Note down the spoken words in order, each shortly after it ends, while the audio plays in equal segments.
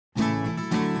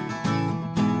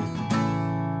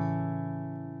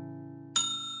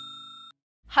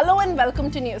Hello and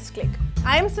welcome to NewsClick.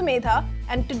 I am Sumedha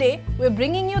and today we're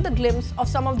bringing you the glimpse of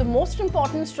some of the most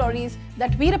important stories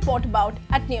that we report about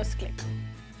at NewsClick.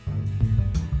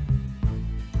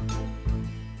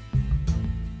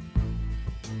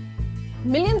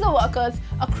 Millions of workers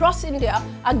across India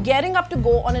are gearing up to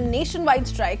go on a nationwide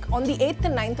strike on the 8th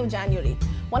and 9th of January.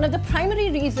 One of the primary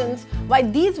reasons why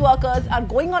these workers are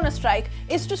going on a strike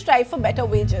is to strive for better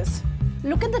wages.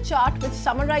 Look at the chart which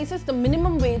summarizes the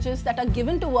minimum wages that are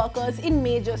given to workers in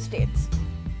major states.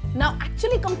 Now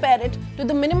actually compare it to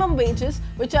the minimum wages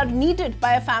which are needed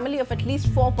by a family of at least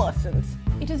 4 persons.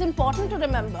 It is important to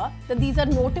remember that these are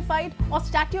notified or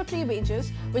statutory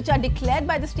wages which are declared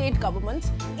by the state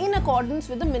governments in accordance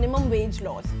with the minimum wage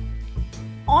laws.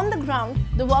 On the ground,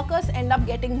 the workers end up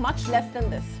getting much less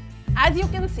than this. As you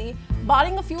can see,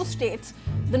 barring a few states,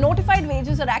 the notified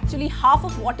wages are actually half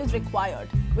of what is required,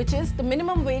 which is the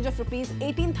minimum wage of Rs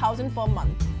 18,000 per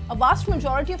month. A vast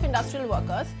majority of industrial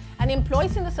workers and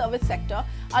employees in the service sector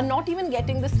are not even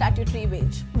getting the statutory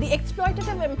wage. The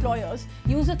exploitative employers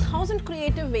use 1,000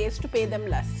 creative ways to pay them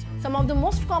less. Some of the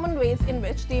most common ways in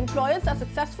which the employers are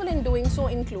successful in doing so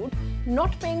include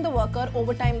not paying the worker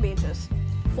overtime wages.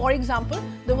 For example,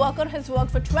 the worker has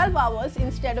worked for 12 hours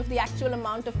instead of the actual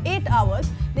amount of 8 hours,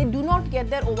 they do not get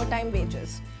their overtime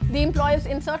wages. The employers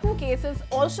in certain cases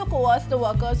also coerce the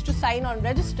workers to sign on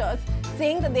registers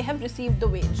saying that they have received the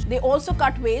wage. They also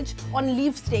cut wage on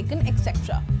leaves taken,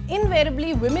 etc.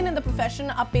 Invariably, women in the profession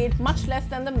are paid much less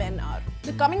than the men are.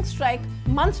 The coming strike,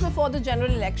 months before the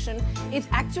general election, is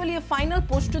actually a final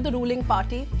push to the ruling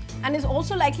party and is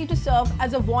also likely to serve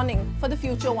as a warning for the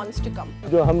future ones to come.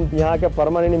 जो हम यहाँ के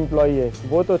permanent employee है,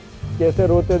 वो तो कैसे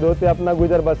रोते धोते अपना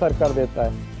गुजर बसर कर देता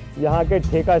है। यहाँ के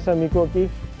ठेका श्रमिकों की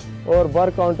और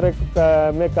वर्क कॉन्ट्रैक्ट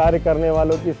में कार्य करने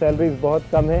वालों की सैलरीज बहुत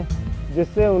कम है,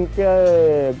 जिससे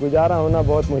उनके गुजारा होना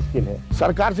बहुत मुश्किल है।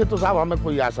 सरकार से तो साहब हमें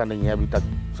कोई आशा नहीं है अभी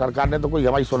तक। सरकार ने तो कोई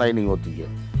हमारी सुनाई नहीं होती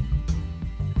है।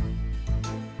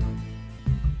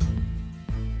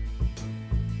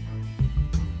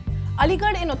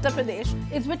 Aligarh in Uttar Pradesh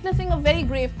is witnessing a very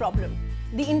grave problem.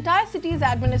 The entire city's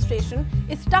administration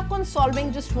is stuck on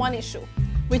solving just one issue,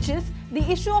 which is the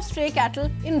issue of stray cattle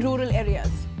in rural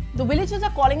areas. The villagers are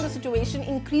calling the situation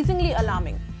increasingly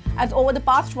alarming, as over the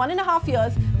past 1.5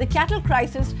 years, the cattle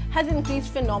crisis has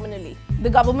increased phenomenally. The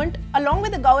government, along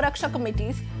with the Gauraksha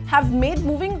committees, have made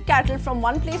moving cattle from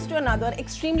one place to another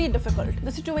extremely difficult.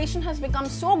 The situation has become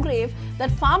so grave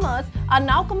that farmers are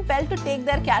now compelled to take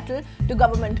their cattle to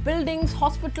government buildings,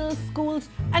 hospitals, schools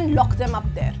and lock them up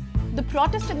there. The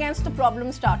protest against the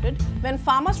problem started when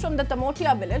farmers from the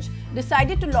Tamotia village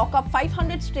decided to lock up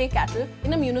 500 stray cattle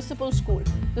in a municipal school.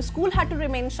 The school had to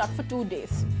remain shut for 2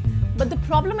 days. But the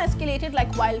problem escalated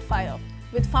like wildfire,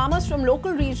 with farmers from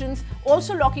local regions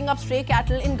also locking up stray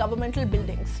cattle in governmental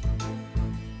buildings.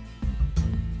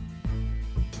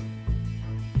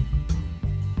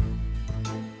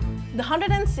 The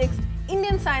 106th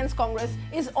Indian Science Congress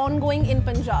is ongoing in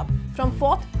Punjab from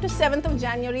 4th to 7th of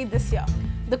January this year.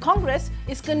 The Congress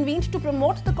is convened to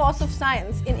promote the cause of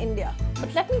science in India.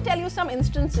 But let me tell you some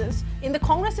instances in the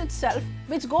Congress itself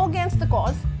which go against the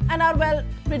cause and are, well,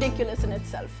 ridiculous in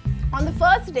itself. On the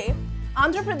first day,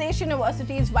 Andhra Pradesh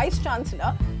University's Vice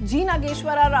Chancellor G.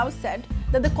 Nageshwara Rao said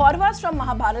that the Kauravas from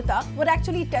Mahabharata were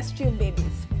actually test tube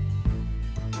babies.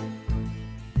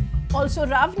 Also,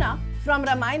 Ravana from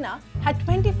Ramayana had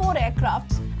 24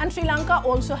 aircrafts and Sri Lanka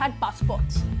also had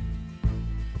passports.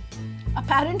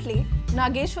 Apparently,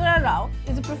 Nageshwara Rao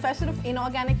is a professor of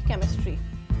inorganic chemistry.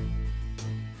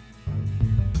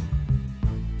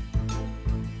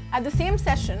 At the same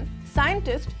session,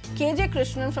 scientist K.J.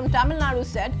 Krishnan from Tamil Nadu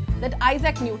said that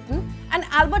Isaac Newton and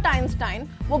Albert Einstein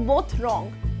were both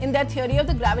wrong in their theory of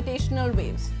the gravitational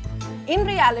waves. In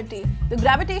reality, the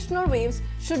gravitational waves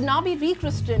should now be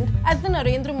rechristened as the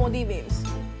Narendra Modi waves.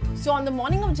 So on the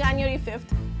morning of January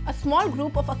 5th, a small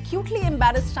group of acutely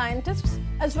embarrassed scientists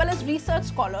as well as research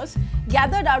scholars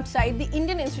gathered outside the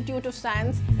Indian Institute of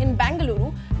Science in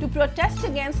Bengaluru to protest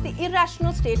against the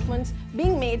irrational statements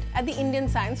being made at the Indian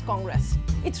Science Congress.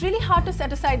 It's really hard to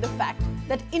set aside the fact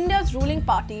that India's ruling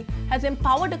party has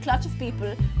empowered a clutch of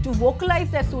people to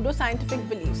vocalize their pseudo-scientific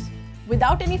beliefs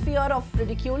without any fear of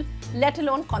ridicule, let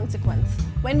alone consequence.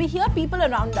 When we hear people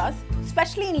around us,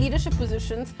 especially in leadership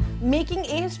positions, making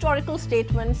ahistorical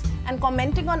statements and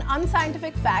commenting on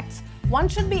unscientific facts, one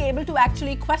should be able to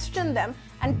actually question them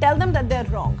and tell them that they're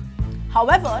wrong.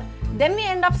 However, then we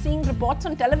end up seeing reports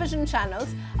on television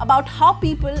channels about how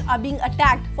people are being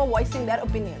attacked for voicing their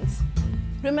opinions.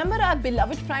 Remember our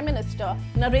beloved Prime Minister,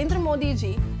 Narendra Modi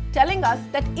ji, telling us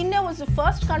that India was the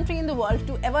first country in the world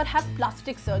to ever have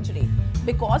plastic surgery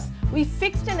because we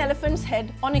fixed an elephant's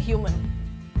head on a human.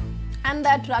 And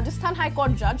that Rajasthan High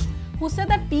Court judge who said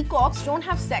that peacocks don't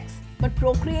have sex but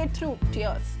procreate through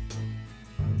tears.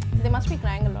 They must be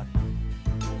crying a lot now.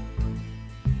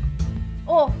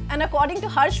 Oh, and according to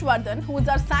Harshvardhan, who is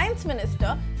our science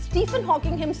minister, Stephen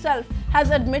Hawking himself has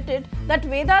admitted that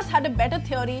Vedas had a better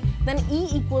theory than E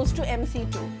equals to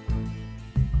MC2.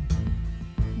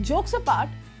 Jokes apart,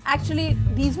 actually,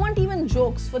 these weren't even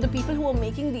jokes for the people who were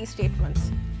making these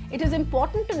statements. It is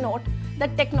important to note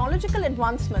that technological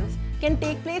advancements can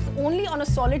take place only on a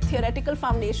solid theoretical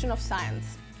foundation of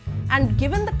science. And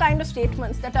given the kind of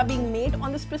statements that are being made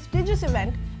on this prestigious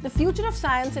event, the future of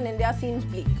science in India seems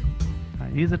bleak.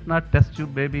 Is it not test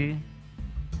tube baby?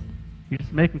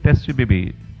 It's making test tube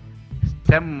baby.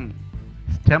 Stem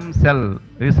cell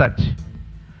research.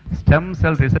 Stem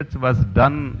cell research was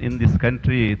done in this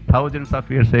country thousands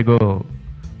of years ago.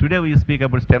 Today we speak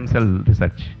about stem cell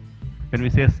research. When we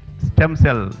say stem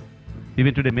cell,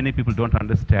 even today many people don't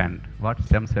understand what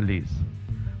stem cell is.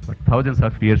 But thousands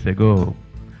of years ago,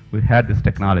 we had this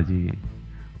technology.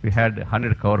 We had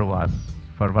 100 Kauravas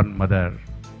for one mother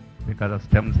because of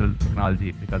stem cell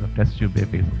technology, because of test tube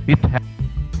babies.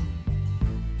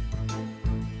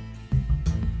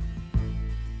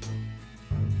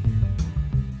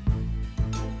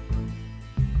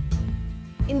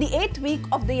 In the 8th week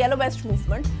of the Yellow Vest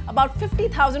movement, about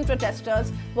 50,000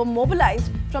 protesters were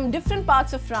mobilized from different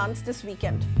parts of France this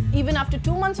weekend. Even after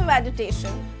 2 months of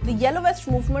agitation, the Yellow Vest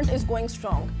movement is going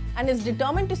strong and is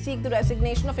determined to seek the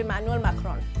resignation of Emmanuel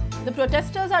Macron. The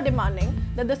protesters are demanding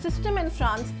that the system in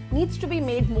France needs to be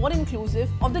made more inclusive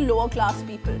of the lower class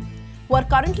people, who are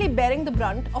currently bearing the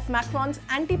brunt of Macron's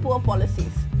anti-poor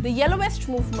policies. The Yellow Vest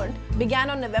movement began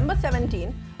on November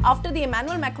 17 after the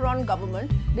Emmanuel Macron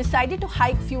government decided to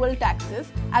hike fuel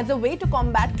taxes as a way to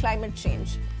combat climate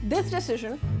change. This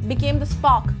decision became the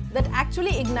spark that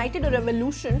actually ignited a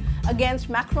revolution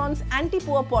against Macron's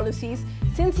anti-poor policies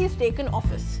since he's taken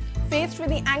office. Faced with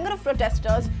the anger of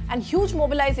protesters and huge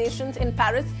mobilizations in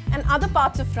Paris and other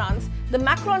parts of France, the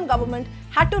Macron government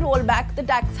had to roll back the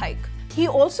tax hike. He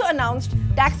also announced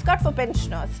tax cut for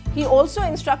pensioners. He also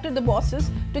instructed the bosses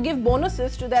to give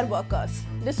bonuses to their workers.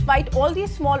 Despite all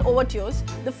these small overtures,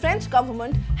 the French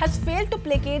government has failed to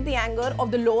placate the anger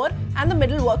of the lower and the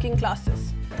middle working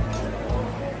classes.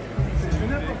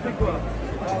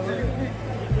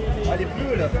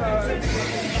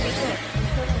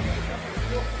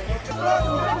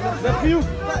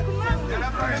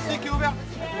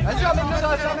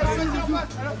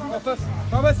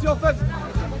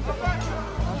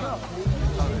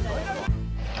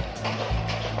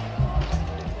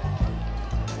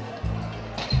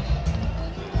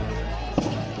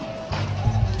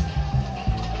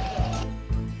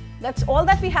 That's all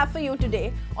that we have for you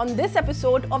today on this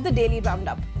episode of the Daily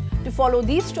Roundup. To follow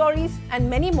these stories and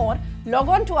many more, log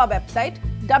on to our website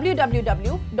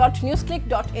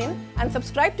www.newsclick.in and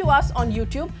subscribe to us on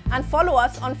YouTube and follow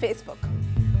us on Facebook.